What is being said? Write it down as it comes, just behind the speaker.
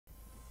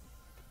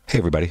Hey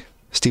everybody,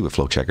 Steve with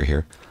FloatChecker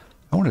here.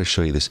 I wanted to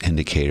show you this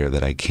indicator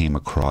that I came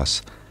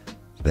across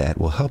that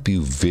will help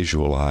you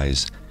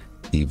visualize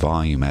the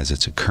volume as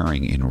it's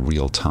occurring in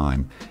real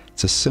time.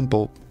 It's a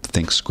simple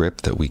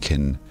ThinkScript that we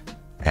can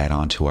add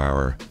onto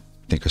our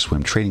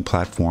Thinkorswim trading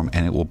platform,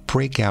 and it will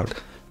break out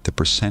the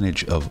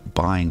percentage of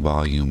buying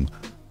volume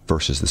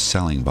versus the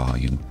selling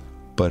volume.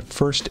 But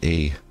first,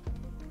 a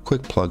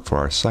quick plug for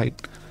our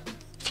site,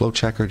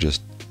 FloatChecker.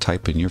 Just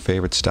type in your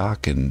favorite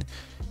stock and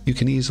you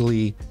can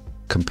easily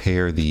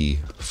compare the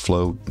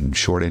float and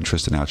short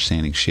interest and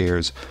outstanding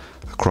shares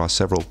across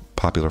several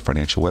popular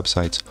financial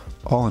websites,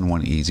 all in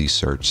one easy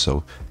search.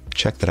 So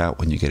check that out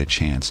when you get a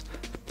chance.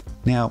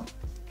 Now,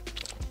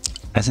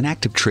 as an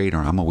active trader,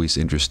 I'm always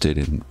interested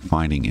in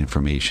finding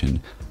information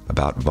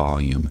about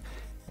volume.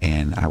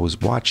 And I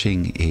was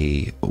watching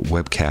a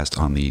webcast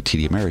on the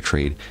TD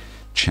Ameritrade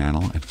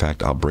channel. In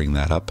fact, I'll bring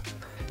that up.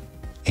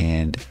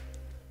 And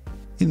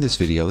in this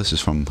video, this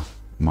is from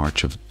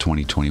March of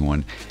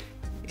 2021.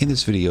 In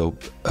this video,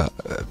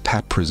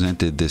 Pat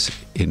presented this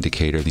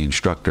indicator, the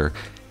instructor,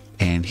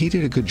 and he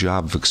did a good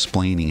job of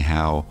explaining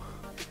how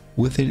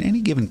within any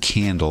given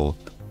candle,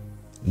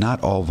 not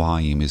all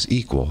volume is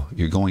equal.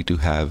 You're going to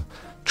have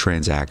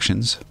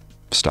transactions,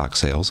 stock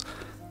sales,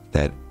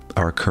 that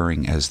are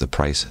occurring as the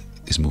price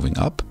is moving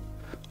up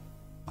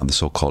on the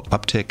so-called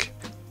uptick,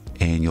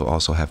 and you'll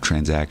also have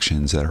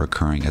transactions that are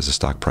occurring as the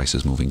stock price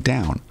is moving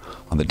down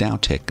on the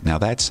downtick. Now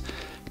that's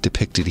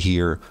depicted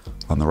here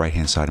on the right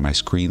hand side of my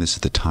screen. This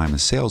is the time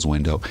and sales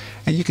window,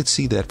 and you can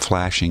see that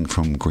flashing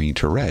from green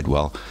to red.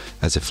 Well,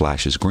 as it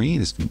flashes green,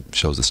 it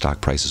shows the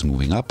stock price is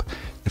moving up.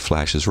 It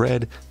flashes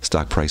red,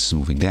 stock price is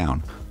moving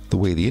down. The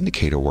way the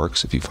indicator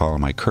works, if you follow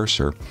my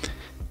cursor,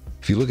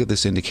 if you look at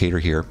this indicator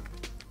here,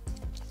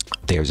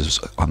 there's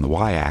on the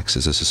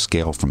y-axis is a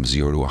scale from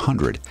 0 to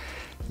 100.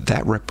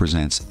 That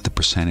represents the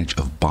percentage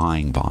of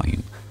buying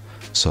volume.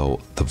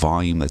 So the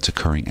volume that's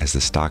occurring as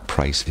the stock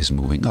price is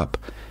moving up.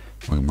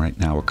 Right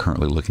now we're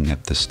currently looking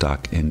at the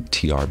stock in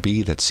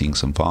TRB that's seeing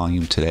some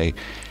volume today,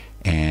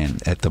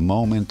 and at the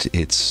moment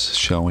it's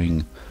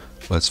showing,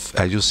 as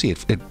you'll see,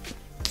 it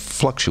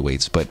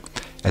fluctuates, but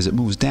as it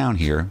moves down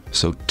here,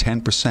 so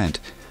 10%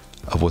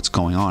 of what's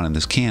going on in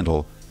this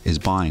candle is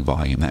buying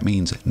volume. That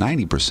means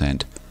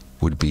 90%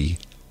 would be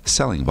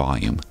selling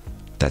volume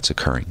that's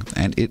occurring,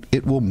 and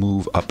it will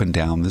move up and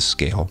down this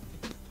scale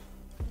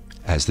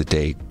as the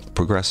day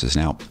progresses.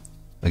 Now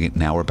again,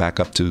 now we're back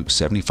up to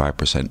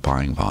 75%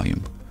 buying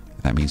volume.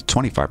 That means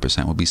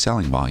 25% will be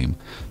selling volume.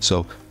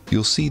 So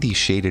you'll see these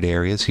shaded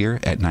areas here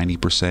at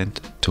 90%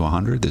 to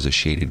 100. There's a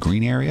shaded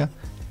green area,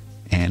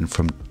 and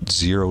from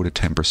 0 to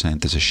 10%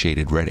 there's a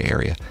shaded red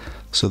area.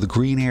 So the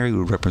green area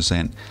would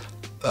represent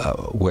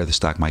where the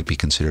stock might be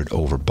considered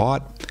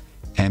overbought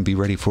and be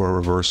ready for a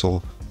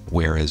reversal.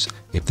 Whereas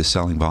if the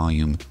selling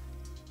volume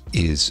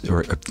is,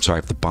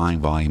 if the buying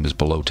volume is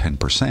below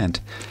 10%,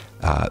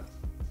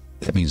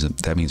 that means a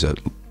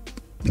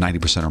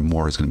 90% or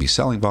more is going to be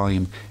selling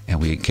volume,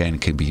 and we again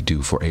could be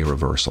due for a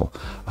reversal.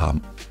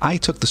 I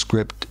took the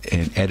script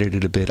and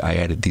edited a bit. I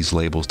added these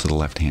labels to the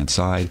left-hand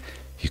side.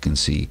 You can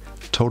see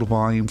total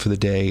volume for the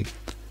day.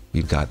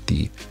 We've got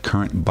the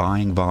current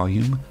buying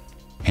volume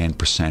and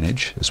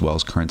percentage, as well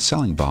as current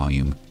selling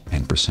volume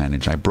and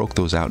percentage. I broke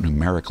those out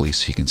numerically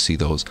so you can see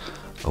those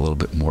a little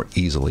bit more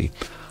easily.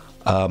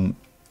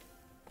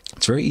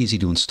 It's very easy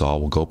to install.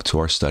 We'll go up to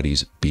our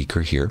studies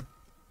beaker here,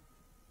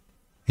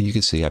 and you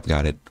can see I've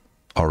got it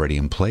already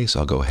in place.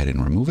 I'll go ahead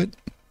and remove it,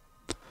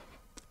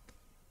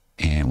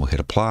 and we'll hit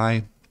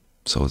apply,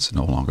 so it's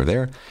no longer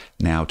there.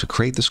 Now to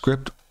create the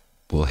script,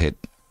 we'll hit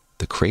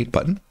the create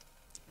button,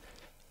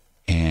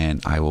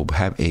 and I will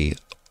have a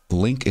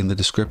link in the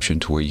description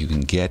to where you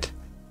can get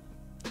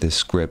this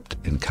script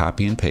and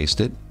copy and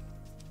paste it,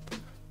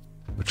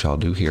 which I'll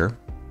do here.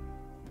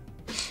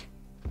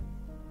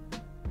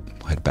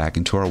 We'll head back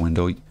into our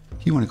window.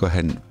 You want to go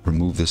ahead and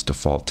remove this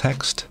default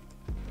text.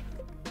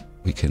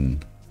 We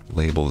can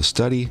label the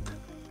study.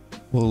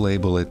 We'll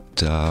label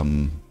it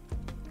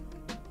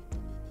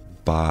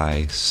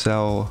buy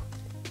sell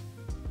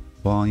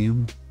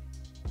volume.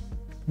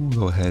 We'll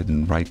go ahead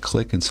and right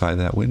click inside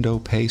that window,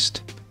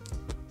 paste,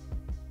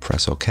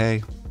 press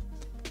OK,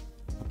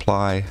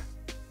 apply,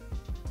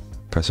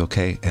 press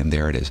OK, and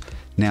there it is.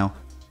 Now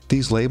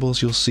these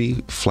labels you'll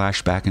see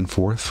flash back and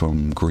forth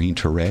from green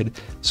to red.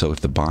 So if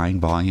the buying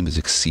volume is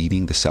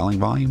exceeding the selling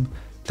volume,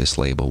 this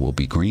label will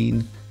be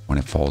green. When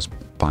it falls,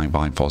 buying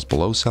volume falls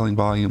below selling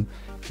volume,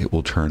 it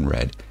will turn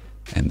red.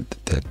 And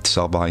the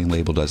sell volume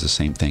label does the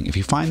same thing. If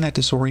you find that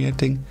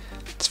disorienting,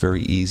 it's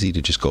very easy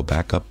to just go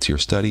back up to your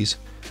studies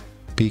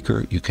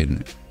beaker. You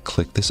can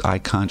click this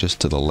icon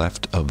just to the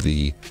left of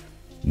the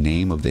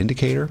name of the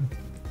indicator,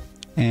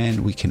 and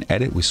we can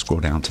edit. We scroll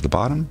down to the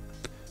bottom.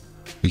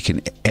 We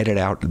can edit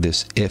out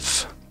this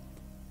if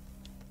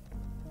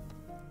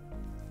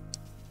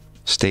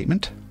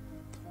statement.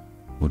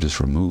 We'll just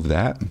remove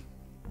that.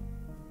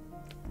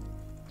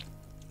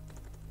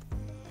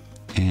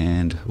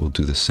 And we'll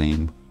do the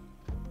same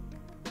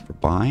for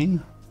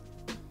buying.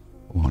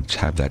 We want to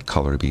have that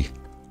color be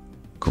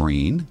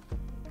green.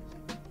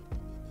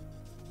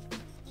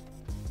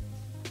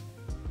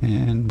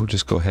 And we'll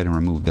just go ahead and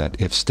remove that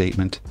if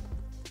statement.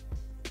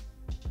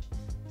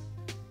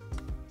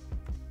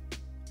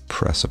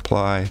 Press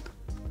apply.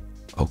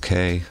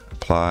 OK.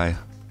 Apply.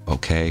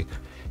 OK.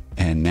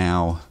 And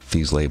now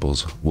these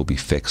labels will be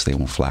fixed. They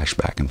won't flash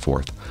back and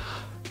forth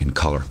in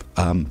color.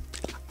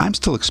 I'm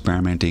still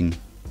experimenting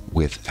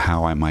with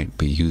how I might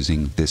be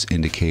using this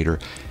indicator.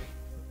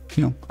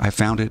 You know, I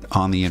found it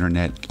on the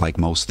internet. Like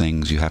most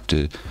things, you have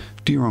to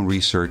do your own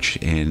research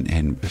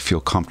and feel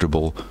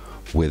comfortable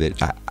with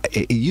it.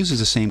 It uses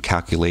the same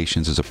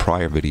calculations as a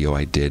prior video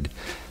I did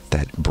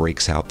that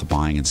breaks out the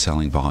buying and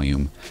selling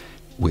volume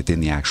within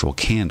the actual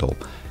candle.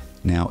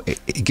 Now,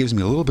 it gives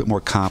me a little bit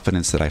more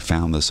confidence that I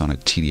found this on a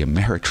TD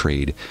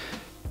Ameritrade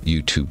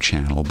YouTube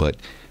channel, but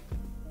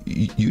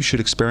you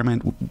should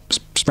experiment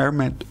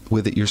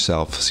with it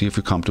yourself, see if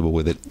you're comfortable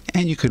with it,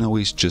 and you can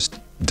always just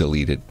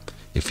delete it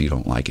if you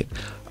don't like it.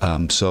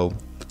 So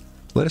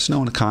let us know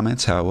in the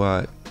comments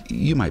how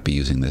you might be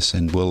using this,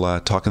 and we'll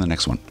talk in the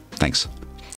next one. Thanks.